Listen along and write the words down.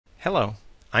Hello,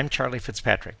 I'm Charlie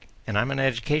Fitzpatrick, and I'm an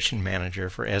Education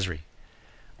Manager for Esri.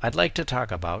 I'd like to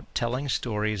talk about telling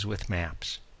stories with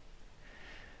maps.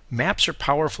 Maps are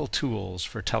powerful tools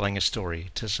for telling a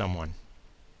story to someone.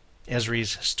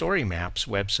 Esri's Story Maps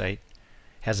website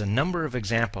has a number of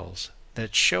examples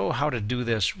that show how to do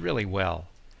this really well,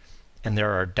 and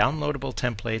there are downloadable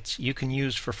templates you can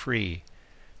use for free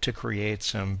to create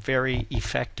some very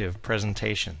effective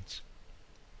presentations.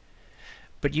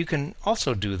 But you can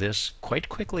also do this quite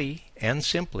quickly and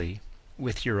simply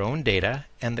with your own data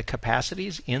and the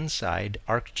capacities inside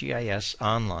ArcGIS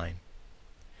Online.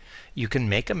 You can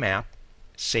make a map,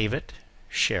 save it,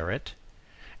 share it,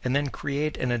 and then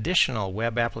create an additional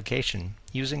web application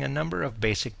using a number of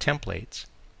basic templates,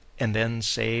 and then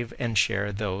save and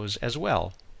share those as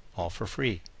well, all for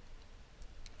free.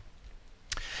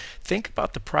 Think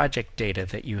about the project data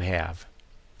that you have.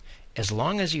 As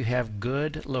long as you have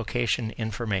good location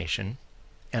information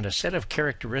and a set of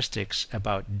characteristics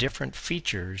about different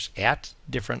features at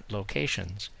different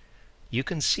locations, you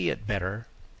can see it better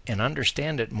and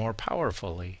understand it more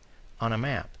powerfully on a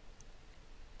map.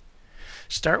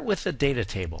 Start with the data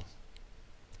table.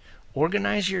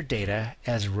 Organize your data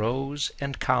as rows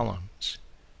and columns,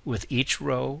 with each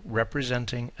row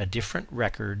representing a different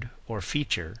record or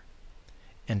feature,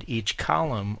 and each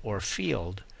column or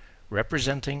field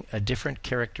representing a different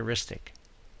characteristic.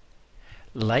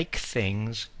 Like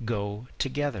things go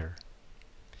together.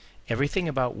 Everything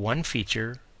about one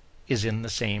feature is in the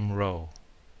same row.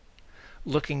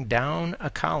 Looking down a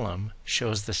column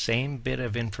shows the same bit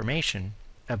of information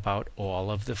about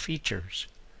all of the features,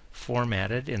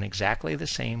 formatted in exactly the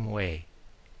same way.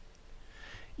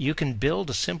 You can build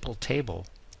a simple table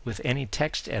with any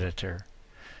text editor,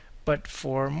 but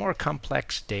for more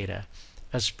complex data,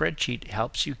 a spreadsheet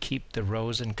helps you keep the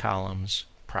rows and columns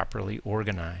properly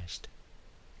organized.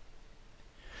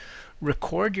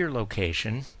 Record your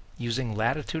location using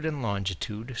latitude and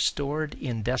longitude stored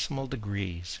in decimal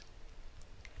degrees.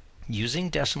 Using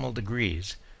decimal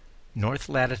degrees, north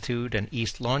latitude and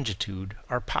east longitude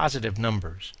are positive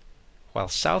numbers, while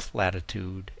south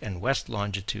latitude and west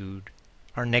longitude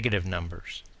are negative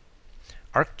numbers.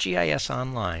 ArcGIS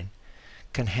Online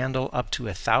can handle up to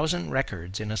 1,000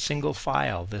 records in a single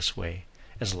file this way,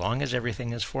 as long as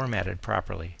everything is formatted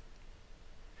properly.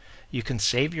 You can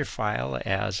save your file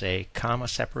as a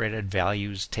comma-separated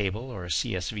values table or a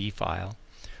CSV file,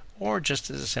 or just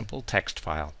as a simple text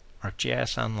file.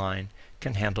 ArcGIS Online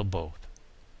can handle both.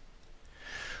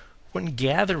 When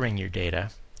gathering your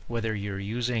data, whether you're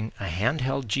using a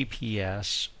handheld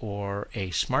GPS or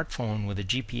a smartphone with a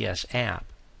GPS app,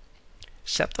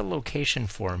 set the location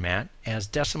format as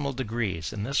decimal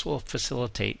degrees, and this will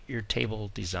facilitate your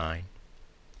table design.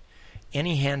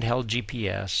 Any handheld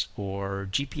GPS or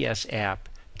GPS app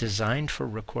designed for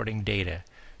recording data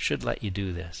should let you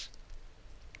do this.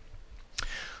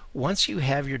 Once you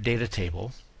have your data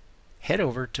table, head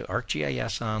over to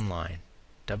ArcGIS Online,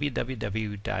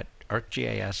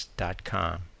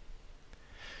 www.arcgis.com.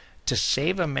 To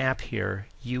save a map here,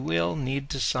 you will need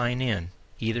to sign in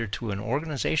either to an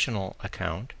organizational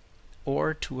account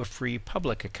or to a free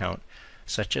public account,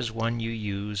 such as one you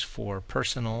use for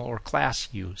personal or class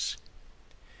use.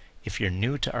 If you're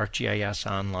new to ArcGIS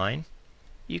Online,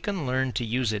 you can learn to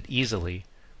use it easily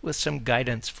with some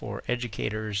guidance for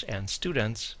educators and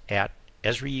students at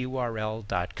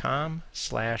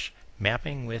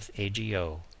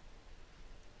esriurl.com/mappingwithago.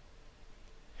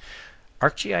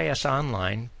 ArcGIS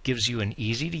Online gives you an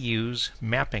easy-to-use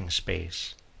mapping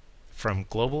space from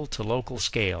global to local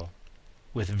scale,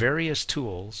 with various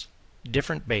tools,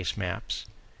 different base maps,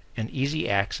 and easy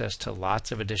access to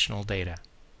lots of additional data.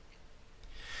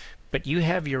 But you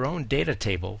have your own data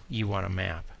table you want to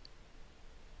map.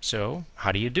 So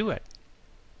how do you do it?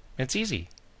 It's easy.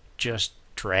 Just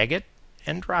drag it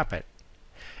and drop it.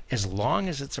 As long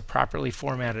as it's a properly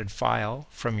formatted file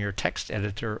from your text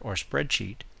editor or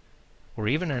spreadsheet, or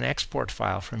even an export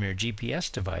file from your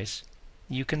GPS device,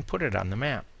 you can put it on the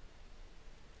map.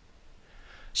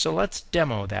 So let's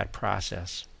demo that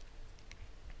process.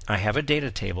 I have a data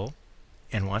table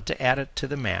and want to add it to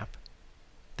the map,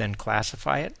 then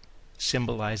classify it,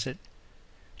 symbolize it,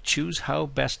 choose how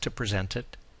best to present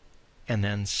it, and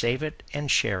then save it and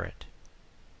share it.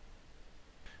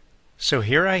 So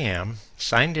here I am,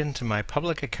 signed into my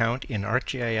public account in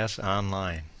ArcGIS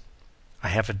Online. I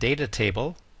have a data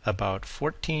table about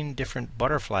 14 different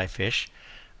butterfly fish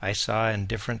I saw in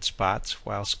different spots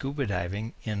while scuba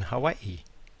diving in Hawaii.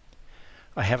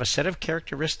 I have a set of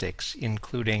characteristics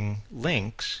including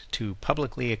links to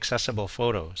publicly accessible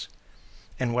photos,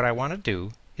 and what I want to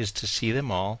do is to see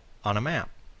them all on a map.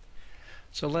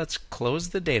 So let's close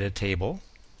the data table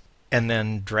and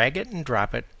then drag it and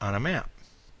drop it on a map.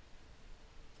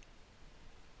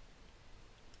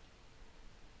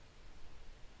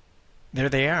 There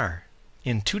they are,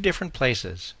 in two different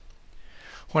places.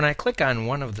 When I click on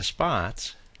one of the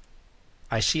spots,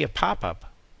 I see a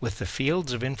pop-up with the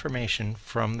fields of information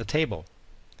from the table.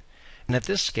 And at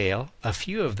this scale, a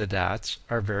few of the dots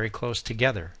are very close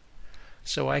together.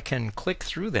 So I can click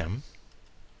through them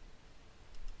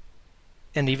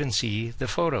and even see the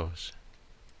photos.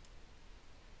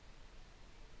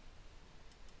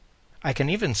 I can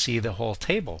even see the whole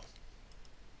table.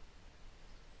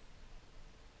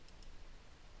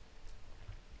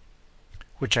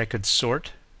 Which I could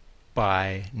sort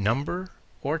by number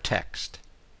or text.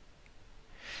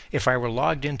 If I were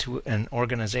logged into an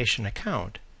organization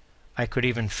account, I could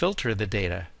even filter the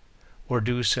data or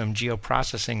do some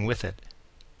geoprocessing with it.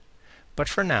 But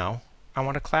for now, I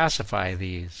want to classify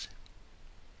these.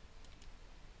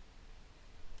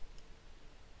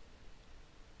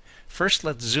 First,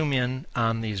 let's zoom in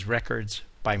on these records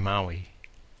by Maui.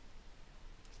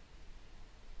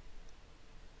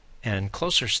 And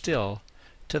closer still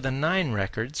to the 9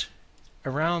 records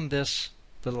around this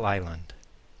little island.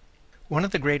 One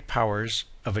of the great powers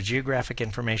of a geographic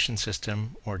information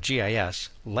system, or GIS,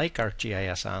 like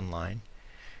ArcGIS Online,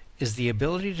 is the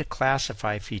ability to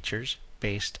classify features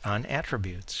based on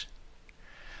attributes.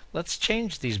 Let's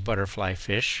change these butterfly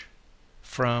fish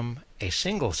from a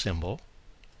single symbol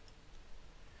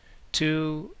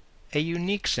to a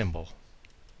unique symbol.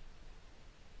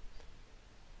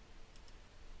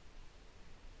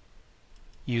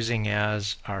 Using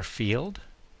as our field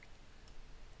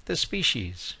the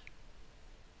species,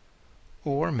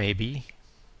 or maybe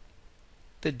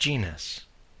the genus,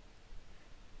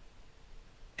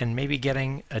 and maybe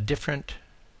getting a different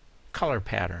color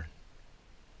pattern,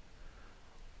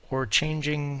 or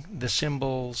changing the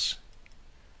symbols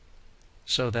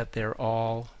so that they're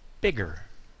all bigger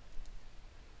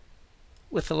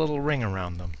with a little ring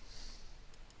around them.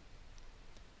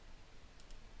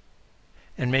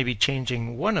 And maybe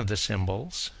changing one of the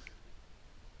symbols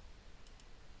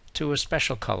to a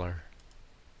special color.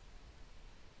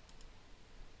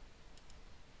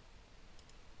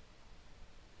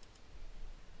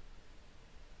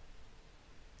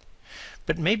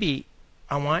 But maybe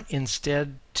I want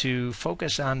instead to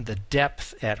focus on the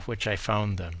depth at which I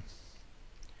found them.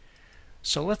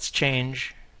 So let's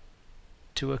change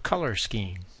to a color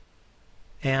scheme.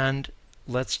 And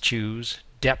let's choose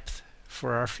depth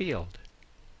for our field.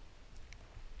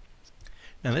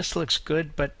 Now this looks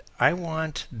good, but I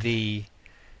want the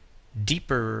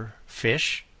deeper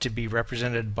fish to be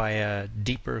represented by a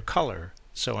deeper color.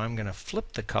 So I'm going to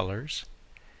flip the colors.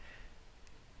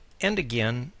 And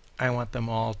again, I want them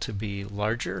all to be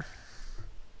larger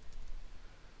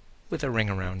with a ring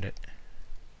around it.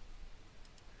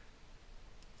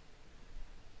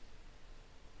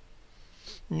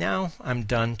 Now I'm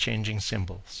done changing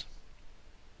symbols.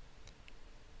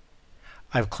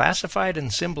 I've classified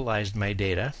and symbolized my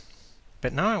data,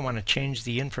 but now I want to change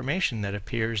the information that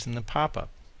appears in the pop-up.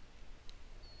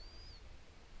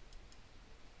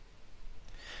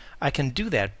 I can do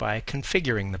that by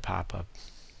configuring the pop-up.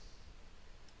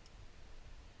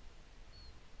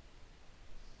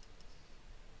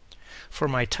 For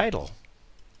my title,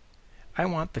 I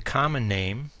want the common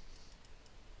name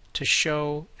to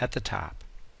show at the top.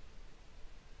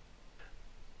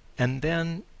 And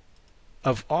then,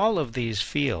 of all of these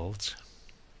fields,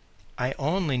 I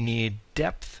only need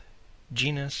depth,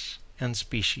 genus, and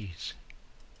species.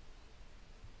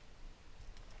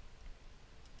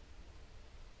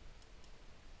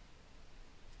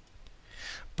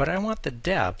 But I want the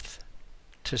depth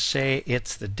to say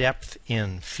it's the depth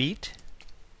in feet,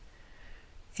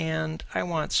 and I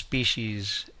want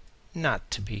species not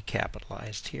to be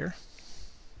capitalized here.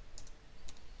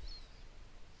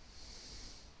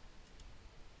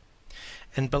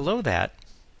 And below that,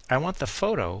 I want the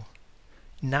photo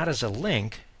not as a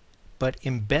link, but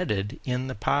embedded in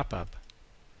the pop-up.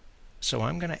 So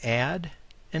I'm going to add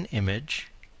an image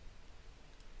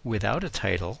without a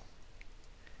title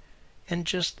and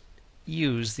just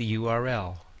use the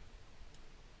URL.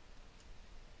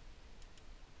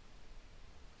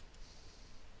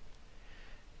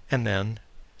 And then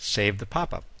save the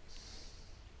pop-up.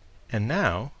 And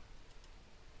now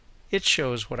it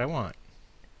shows what I want.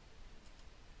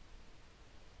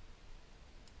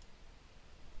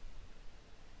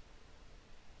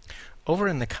 Over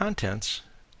in the contents,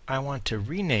 I want to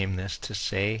rename this to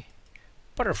say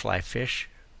butterfly fish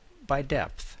by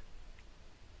depth.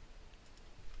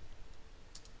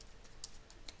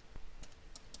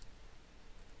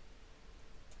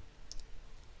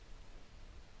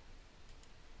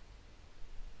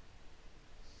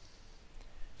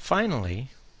 Finally,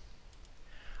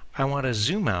 I want to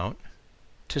zoom out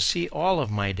to see all of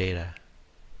my data.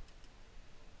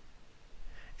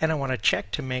 And I want to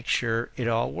check to make sure it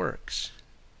all works.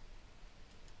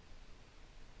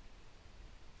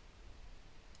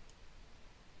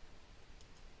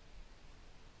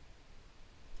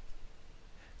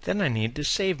 Then I need to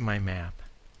save my map.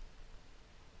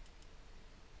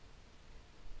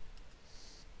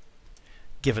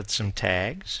 Give it some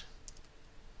tags,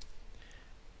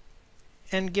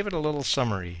 and give it a little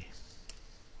summary,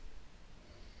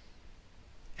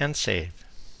 and save.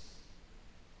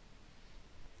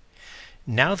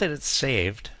 Now that it's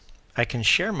saved, I can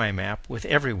share my map with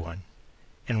everyone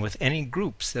and with any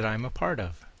groups that I'm a part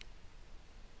of.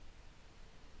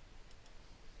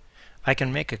 I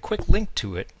can make a quick link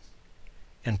to it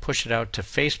and push it out to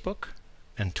Facebook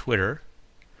and Twitter,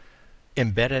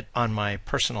 embed it on my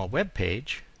personal web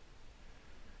page,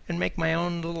 and make my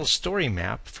own little story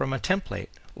map from a template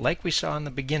like we saw in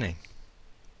the beginning.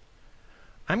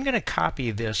 I'm going to copy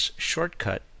this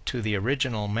shortcut to the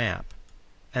original map,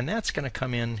 and that's going to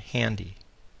come in handy.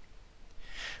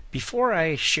 Before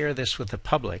I share this with the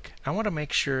public, I want to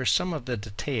make sure some of the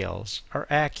details are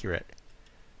accurate.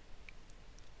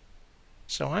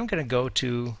 So I'm going to go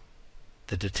to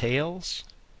the Details,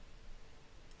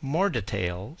 More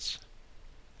Details,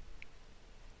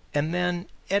 and then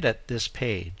edit this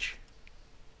page.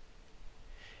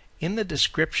 In the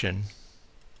description,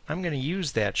 I'm going to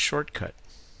use that shortcut.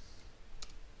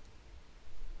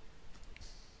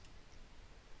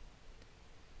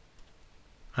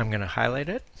 I'm going to highlight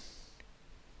it,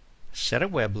 set a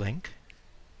web link,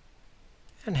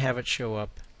 and have it show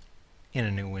up in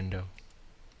a new window.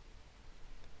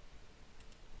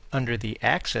 Under the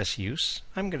access use,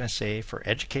 I'm going to say for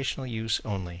educational use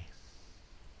only.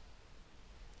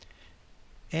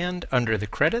 And under the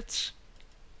credits,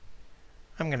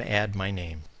 I'm going to add my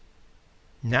name.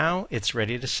 Now it's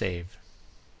ready to save.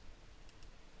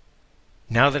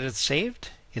 Now that it's saved,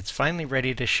 it's finally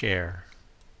ready to share.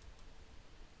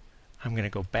 I'm going to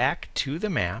go back to the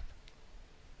map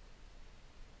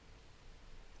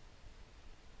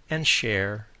and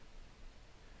share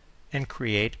and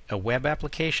create a web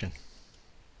application.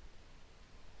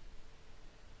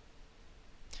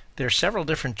 There are several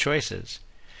different choices,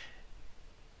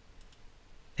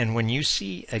 and when you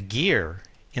see a gear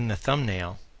in the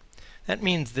thumbnail, that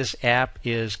means this app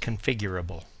is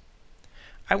configurable.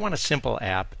 I want a simple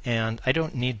app and I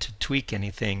don't need to tweak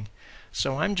anything,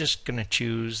 so I'm just going to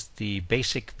choose the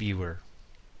basic viewer.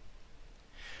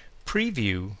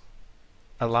 Preview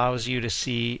allows you to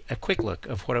see a quick look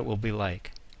of what it will be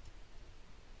like.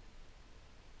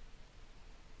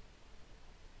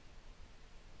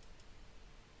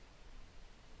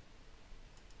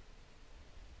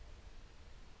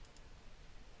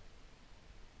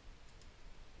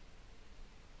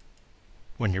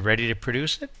 When you're ready to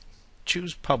produce it,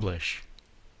 choose Publish.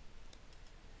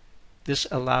 This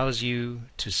allows you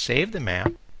to save the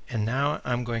map, and now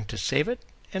I'm going to save it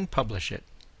and publish it.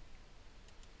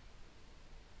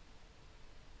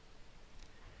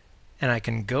 And I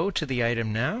can go to the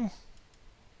item now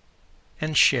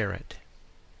and share it.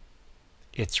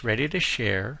 It's ready to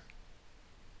share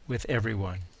with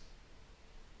everyone.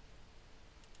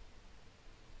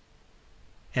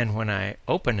 And when I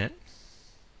open it,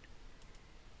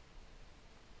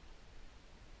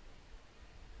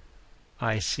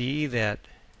 I see that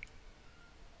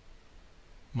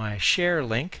my share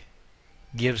link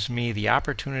gives me the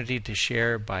opportunity to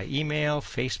share by email,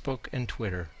 Facebook, and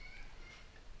Twitter.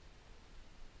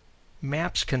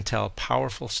 Maps can tell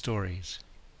powerful stories.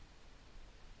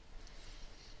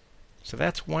 So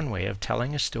that's one way of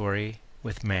telling a story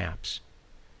with maps.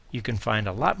 You can find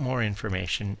a lot more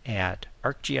information at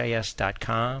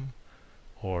arcgis.com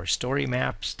or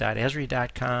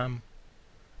storymaps.esri.com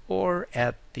or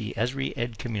at the Esri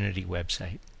Ed Community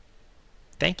website.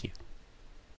 Thank you.